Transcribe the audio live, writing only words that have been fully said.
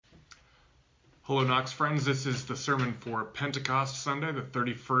Hello, Knox friends. This is the sermon for Pentecost Sunday, the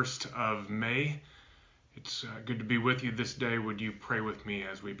 31st of May. It's good to be with you this day. Would you pray with me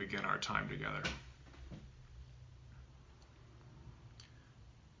as we begin our time together?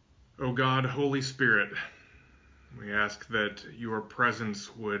 O God, Holy Spirit, we ask that your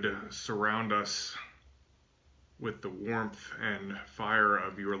presence would surround us with the warmth and fire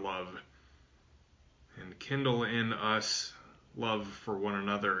of your love and kindle in us love for one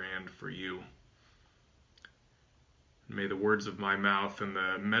another and for you. May the words of my mouth and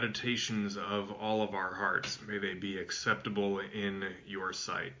the meditations of all of our hearts, may they be acceptable in your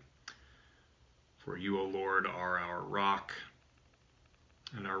sight. For you, O Lord, are our rock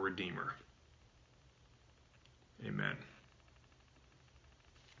and our Redeemer. Amen.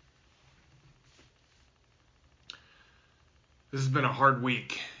 This has been a hard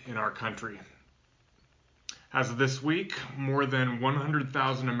week in our country. As of this week, more than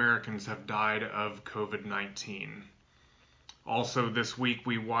 100,000 Americans have died of COVID-19. Also this week,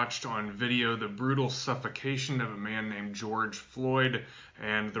 we watched on video the brutal suffocation of a man named George Floyd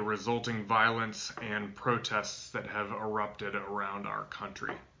and the resulting violence and protests that have erupted around our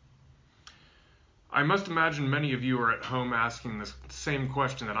country. I must imagine many of you are at home asking the same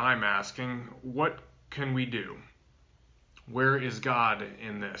question that I'm asking. What can we do? Where is God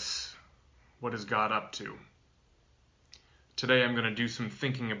in this? What is God up to? Today I'm going to do some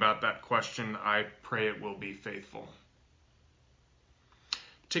thinking about that question. I pray it will be faithful.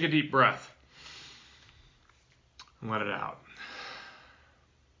 Take a deep breath and let it out.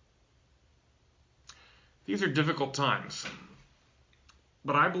 These are difficult times,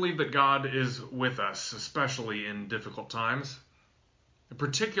 but I believe that God is with us, especially in difficult times. A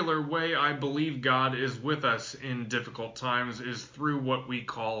particular way I believe God is with us in difficult times is through what we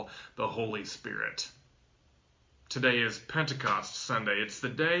call the Holy Spirit. Today is Pentecost Sunday. It's the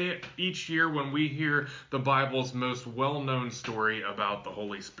day each year when we hear the Bible's most well-known story about the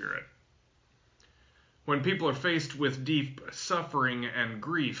Holy Spirit. When people are faced with deep suffering and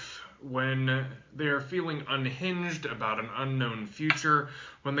grief, when they are feeling unhinged about an unknown future,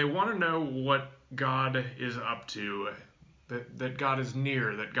 when they want to know what God is up to, that God is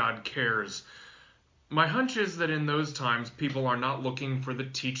near, that God cares, my hunch is that in those times, people are not looking for the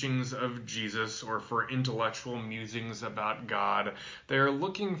teachings of Jesus or for intellectual musings about God. They are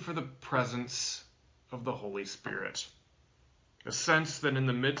looking for the presence of the Holy Spirit. A sense that in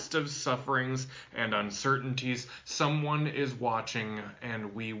the midst of sufferings and uncertainties, someone is watching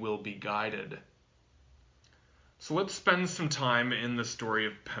and we will be guided. So let's spend some time in the story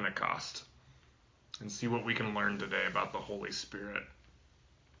of Pentecost and see what we can learn today about the Holy Spirit.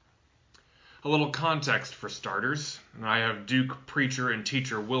 A little context for starters, and I have Duke preacher and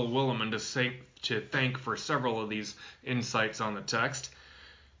teacher Will Willimon to thank for several of these insights on the text.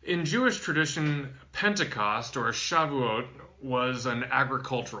 In Jewish tradition, Pentecost, or Shavuot, was an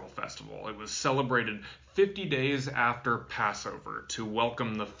agricultural festival. It was celebrated 50 days after Passover to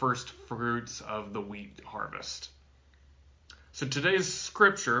welcome the first fruits of the wheat harvest. So today's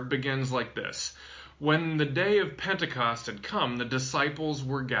scripture begins like this. When the day of Pentecost had come, the disciples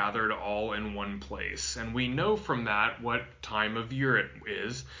were gathered all in one place. And we know from that what time of year it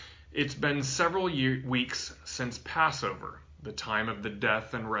is. It's been several weeks since Passover, the time of the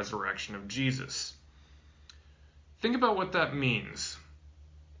death and resurrection of Jesus. Think about what that means.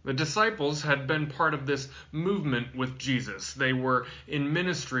 The disciples had been part of this movement with Jesus. They were in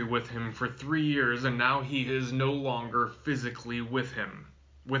ministry with him for 3 years, and now he is no longer physically with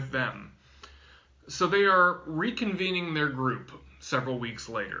them. So they are reconvening their group several weeks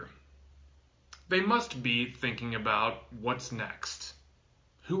later. They must be thinking about what's next.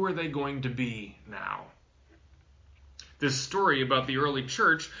 Who are they going to be now? This story about the early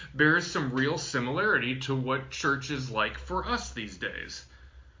church bears some real similarity to what church is like for us these days.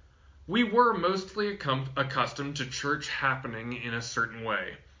 We were mostly accustomed to church happening in a certain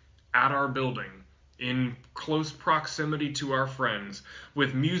way, at our building, in close proximity to our friends,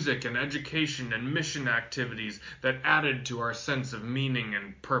 with music and education and mission activities that added to our sense of meaning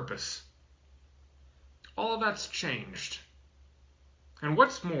and purpose. All of that's changed. And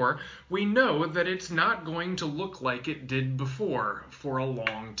what's more, we know that it's not going to look like it did before for a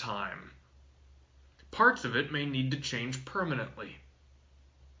long time. Parts of it may need to change permanently.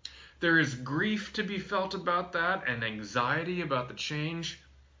 There is grief to be felt about that and anxiety about the change.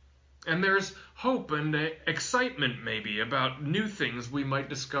 And there's hope and excitement maybe about new things we might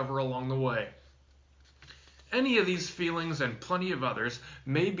discover along the way. Any of these feelings and plenty of others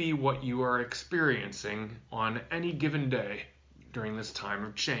may be what you are experiencing on any given day during this time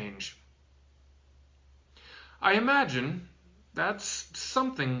of change. I imagine That's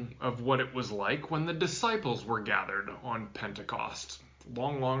something of what it was like when the disciples were gathered on Pentecost,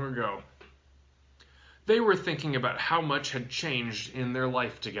 long, long ago. They were thinking about how much had changed in their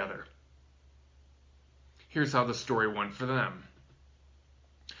life together. Here's how the story went for them.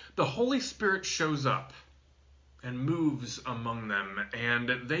 The Holy Spirit shows up and moves among them, and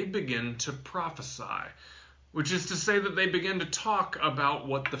they begin to prophesy, which is to say that they begin to talk about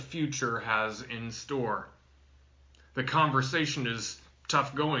what the future has in store. The conversation is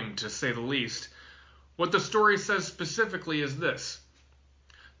tough going, to say the least. What the story says specifically is this.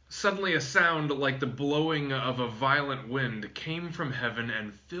 Suddenly a sound like the blowing of a violent wind came from heaven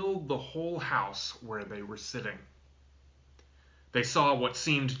and filled the whole house where they were sitting. They saw what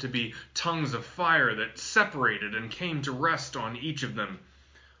seemed to be tongues of fire that separated and came to rest on each of them.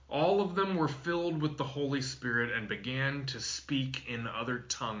 All of them were filled with the Holy Spirit and began to speak in other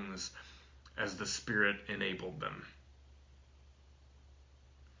tongues as the Spirit enabled them.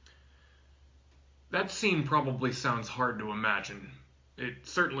 That scene probably sounds hard to imagine. It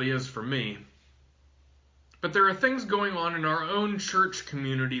certainly is for me. But there are things going on in our own church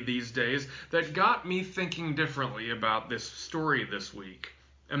community these days that got me thinking differently about this story this week,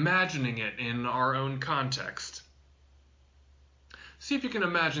 imagining it in our own context. See if you can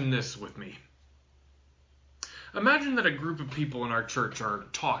imagine this with me. Imagine that a group of people in our church are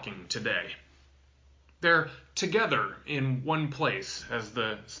talking today. They're together in one place, as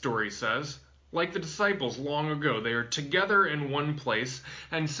the story says. Like the disciples long ago, they are together in one place,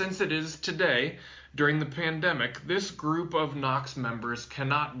 and since it is today, during the pandemic, this group of Knox members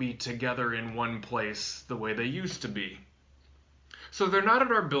cannot be together in one place the way they used to be. So they're not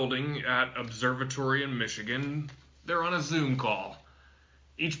at our building at Observatory in Michigan, they're on a Zoom call.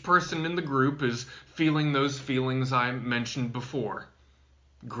 Each person in the group is feeling those feelings I mentioned before.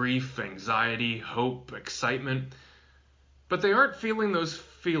 Grief, anxiety, hope, excitement. But they aren't feeling those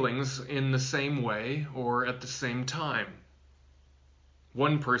feelings in the same way or at the same time.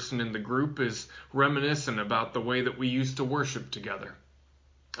 One person in the group is reminiscent about the way that we used to worship together.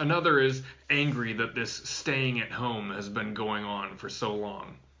 Another is angry that this staying at home has been going on for so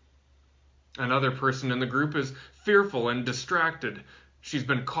long. Another person in the group is fearful and distracted. She's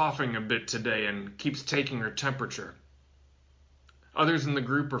been coughing a bit today and keeps taking her temperature. Others in the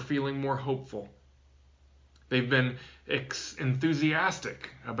group are feeling more hopeful. They've been enthusiastic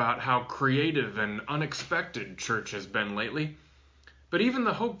about how creative and unexpected church has been lately. But even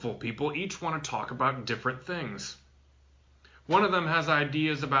the hopeful people each want to talk about different things. One of them has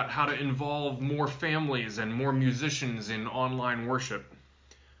ideas about how to involve more families and more musicians in online worship.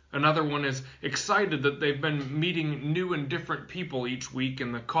 Another one is excited that they've been meeting new and different people each week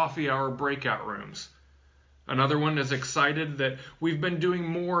in the coffee hour breakout rooms. Another one is excited that we've been doing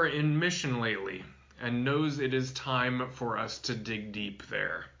more in mission lately and knows it is time for us to dig deep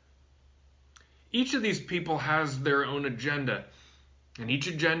there. Each of these people has their own agenda, and each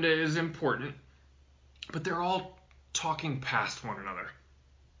agenda is important, but they're all talking past one another,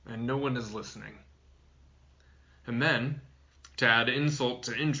 and no one is listening. And then, to add insult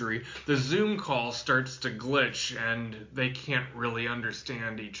to injury, the Zoom call starts to glitch, and they can't really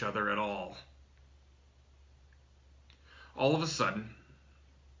understand each other at all. All of a sudden,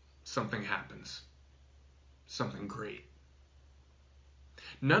 something happens. Something great.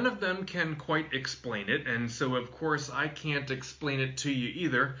 None of them can quite explain it, and so of course I can't explain it to you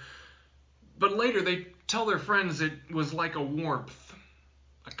either. But later they tell their friends it was like a warmth,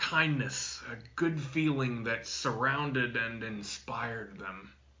 a kindness, a good feeling that surrounded and inspired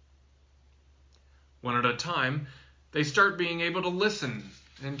them. One at a time, they start being able to listen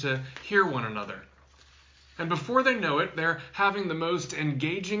and to hear one another. And before they know it, they're having the most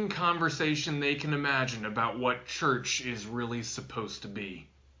engaging conversation they can imagine about what church is really supposed to be.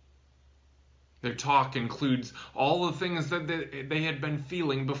 Their talk includes all the things that they had been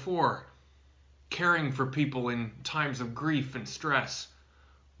feeling before. Caring for people in times of grief and stress.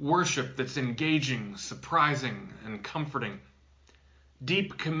 Worship that's engaging, surprising, and comforting.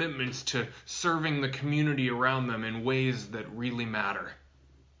 Deep commitments to serving the community around them in ways that really matter.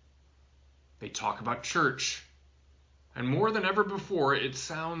 They talk about church, and more than ever before, it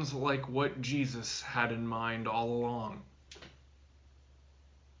sounds like what Jesus had in mind all along.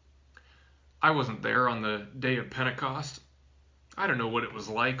 I wasn't there on the day of Pentecost. I don't know what it was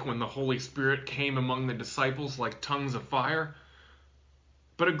like when the Holy Spirit came among the disciples like tongues of fire,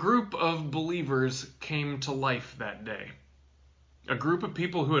 but a group of believers came to life that day. A group of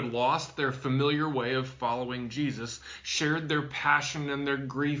people who had lost their familiar way of following Jesus shared their passion and their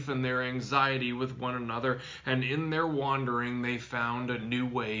grief and their anxiety with one another, and in their wandering they found a new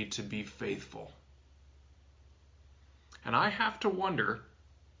way to be faithful. And I have to wonder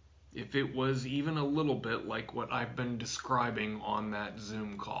if it was even a little bit like what I've been describing on that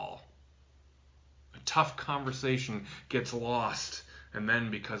Zoom call. A tough conversation gets lost, and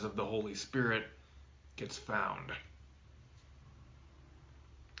then because of the Holy Spirit, gets found.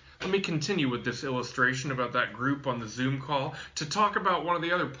 Let me continue with this illustration about that group on the Zoom call to talk about one of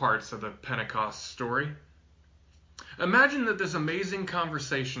the other parts of the Pentecost story. Imagine that this amazing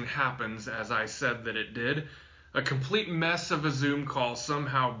conversation happens as I said that it did. A complete mess of a Zoom call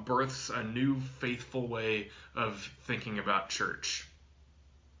somehow births a new faithful way of thinking about church.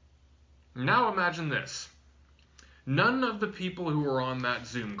 Now imagine this. None of the people who were on that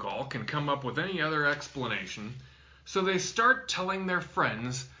Zoom call can come up with any other explanation, so they start telling their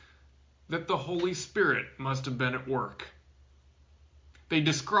friends that the Holy Spirit must have been at work. They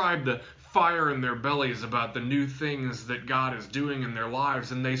describe the fire in their bellies about the new things that God is doing in their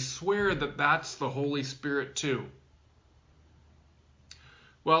lives, and they swear that that's the Holy Spirit too.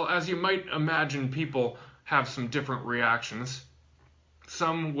 Well, as you might imagine, people have some different reactions.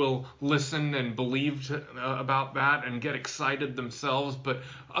 Some will listen and believe about that and get excited themselves, but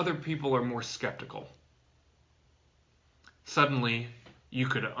other people are more skeptical. Suddenly, you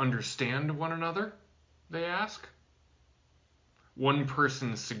could understand one another, they ask. One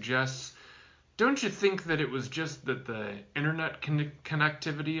person suggests, don't you think that it was just that the internet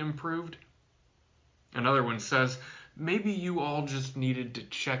connectivity improved? Another one says, maybe you all just needed to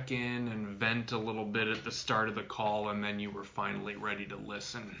check in and vent a little bit at the start of the call and then you were finally ready to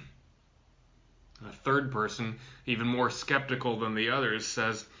listen. A third person, even more skeptical than the others,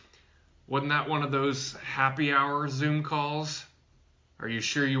 says, wasn't that one of those happy hour Zoom calls? Are you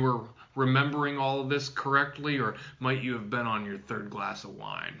sure you were remembering all of this correctly, or might you have been on your third glass of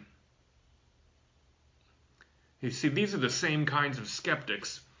wine? You see, these are the same kinds of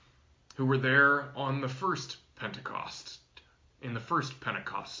skeptics who were there on the first Pentecost, in the first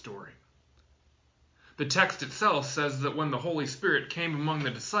Pentecost story. The text itself says that when the Holy Spirit came among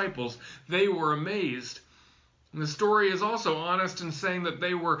the disciples, they were amazed. And the story is also honest in saying that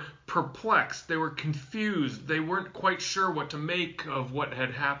they were perplexed, they were confused, they weren't quite sure what to make of what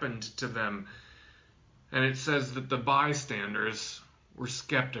had happened to them. And it says that the bystanders were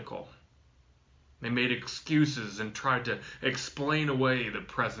skeptical. They made excuses and tried to explain away the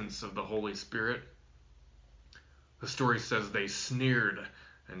presence of the Holy Spirit. The story says they sneered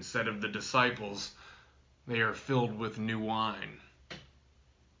and said of the disciples, they are filled with new wine.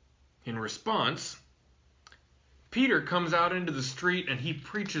 In response, Peter comes out into the street and he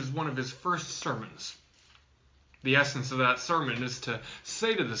preaches one of his first sermons. The essence of that sermon is to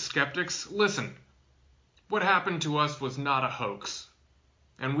say to the skeptics, listen, what happened to us was not a hoax,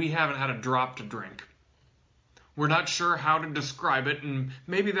 and we haven't had a drop to drink. We're not sure how to describe it, and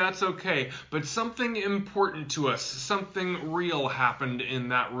maybe that's okay, but something important to us, something real happened in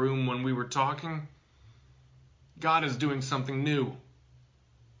that room when we were talking. God is doing something new.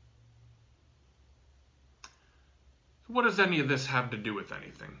 What does any of this have to do with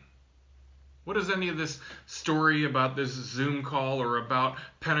anything? What does any of this story about this Zoom call or about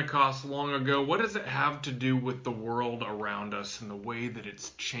Pentecost long ago, what does it have to do with the world around us and the way that it's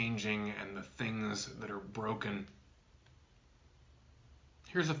changing and the things that are broken?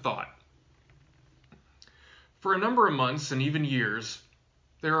 Here's a thought. For a number of months and even years,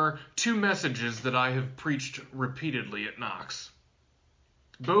 there are two messages that I have preached repeatedly at Knox.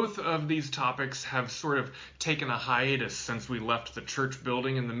 Both of these topics have sort of taken a hiatus since we left the church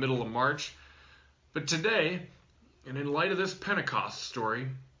building in the middle of March. But today, and in light of this Pentecost story,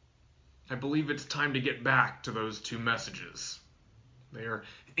 I believe it's time to get back to those two messages. They are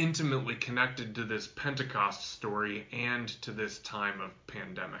intimately connected to this Pentecost story and to this time of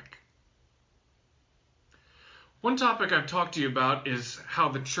pandemic. One topic I've talked to you about is how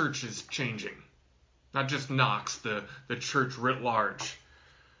the church is changing. Not just Knox, the church writ large.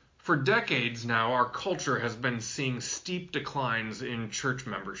 For decades now, our culture has been seeing steep declines in church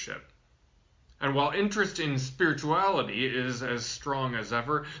membership. And while interest in spirituality is as strong as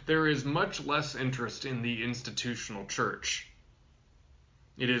ever, there is much less interest in the institutional church.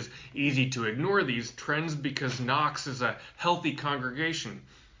 It is easy to ignore these trends because Knox is a healthy congregation.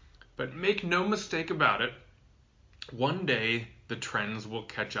 But make no mistake about it, one day the trends will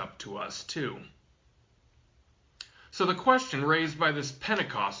catch up to us too. So the question raised by this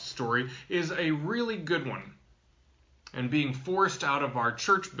Pentecost story is a really good one. And being forced out of our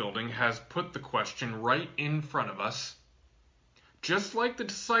church building has put the question right in front of us. Just like the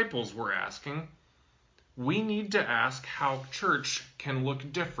disciples were asking, we need to ask how church can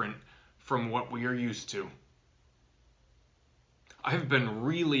look different from what we are used to. I've been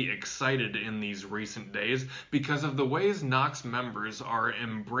really excited in these recent days because of the ways Knox members are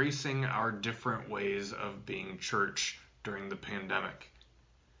embracing our different ways of being church during the pandemic.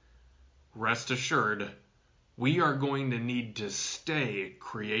 Rest assured, we are going to need to stay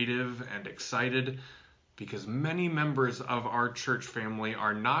creative and excited because many members of our church family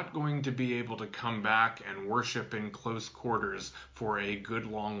are not going to be able to come back and worship in close quarters for a good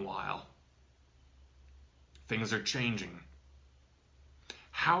long while. Things are changing.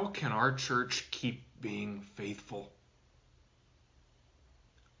 How can our church keep being faithful?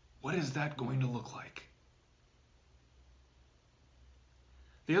 What is that going to look like?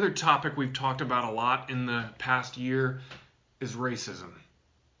 The other topic we've talked about a lot in the past year is racism.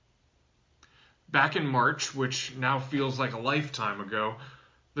 Back in March, which now feels like a lifetime ago,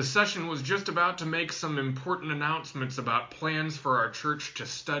 the session was just about to make some important announcements about plans for our church to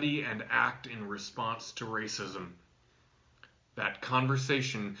study and act in response to racism. That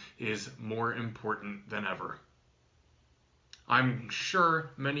conversation is more important than ever. I'm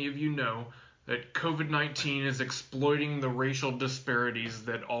sure many of you know that COVID-19 is exploiting the racial disparities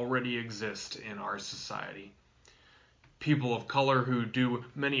that already exist in our society. People of color who do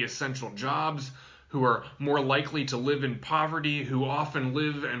many essential jobs, who are more likely to live in poverty, who often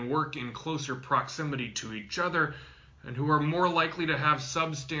live and work in closer proximity to each other, and who are more likely to have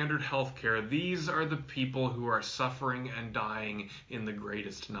substandard health care. These are the people who are suffering and dying in the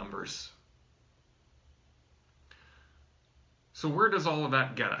greatest numbers. So where does all of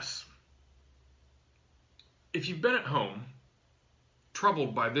that get us? If you've been at home,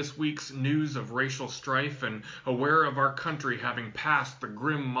 troubled by this week's news of racial strife and aware of our country having passed the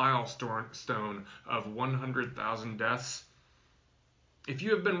grim milestone of 100,000 deaths, if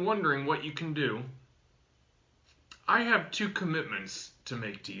you have been wondering what you can do, I have 2 commitments to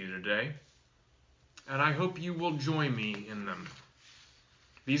make to you today, and I hope you will join me in them.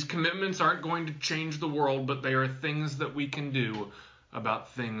 These commitments aren't going to change the world, but they are things that we can do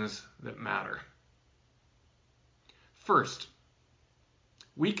about things that matter. First,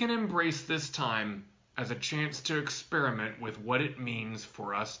 we can embrace this time as a chance to experiment with what it means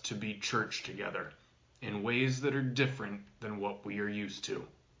for us to be church together in ways that are different than what we are used to.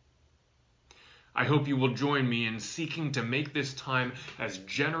 I hope you will join me in seeking to make this time as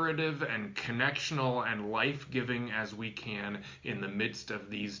generative and connectional and life-giving as we can in the midst of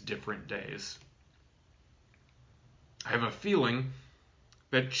these different days. I have a feeling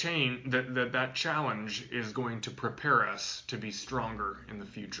that challenge is going to prepare us to be stronger in the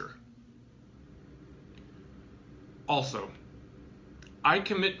future. Also, I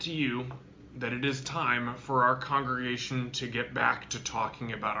commit to you that it is time for our congregation to get back to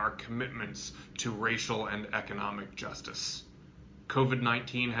talking about our commitments to racial and economic justice.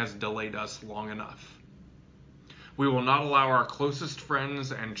 COVID-19 has delayed us long enough. We will not allow our closest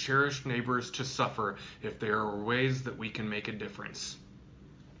friends and cherished neighbors to suffer if there are ways that we can make a difference.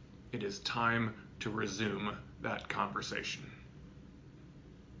 It is time to resume that conversation.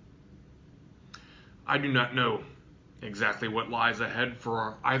 I do not know exactly what lies ahead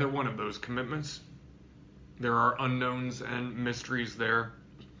for either one of those commitments. There are unknowns and mysteries there.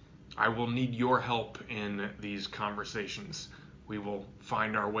 I will need your help in these conversations. We will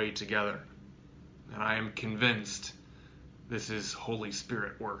find our way together. And I am convinced this is Holy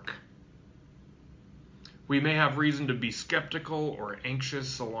Spirit work. We may have reason to be skeptical or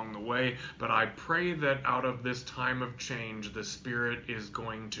anxious along the way, but I pray that out of this time of change, the Spirit is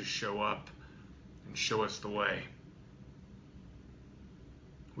going to show up and show us the way.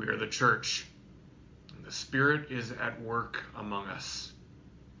 We are the church, and the Spirit is at work among us.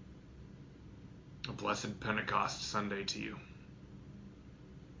 A blessed Pentecost Sunday to you.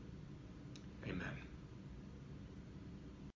 Amen.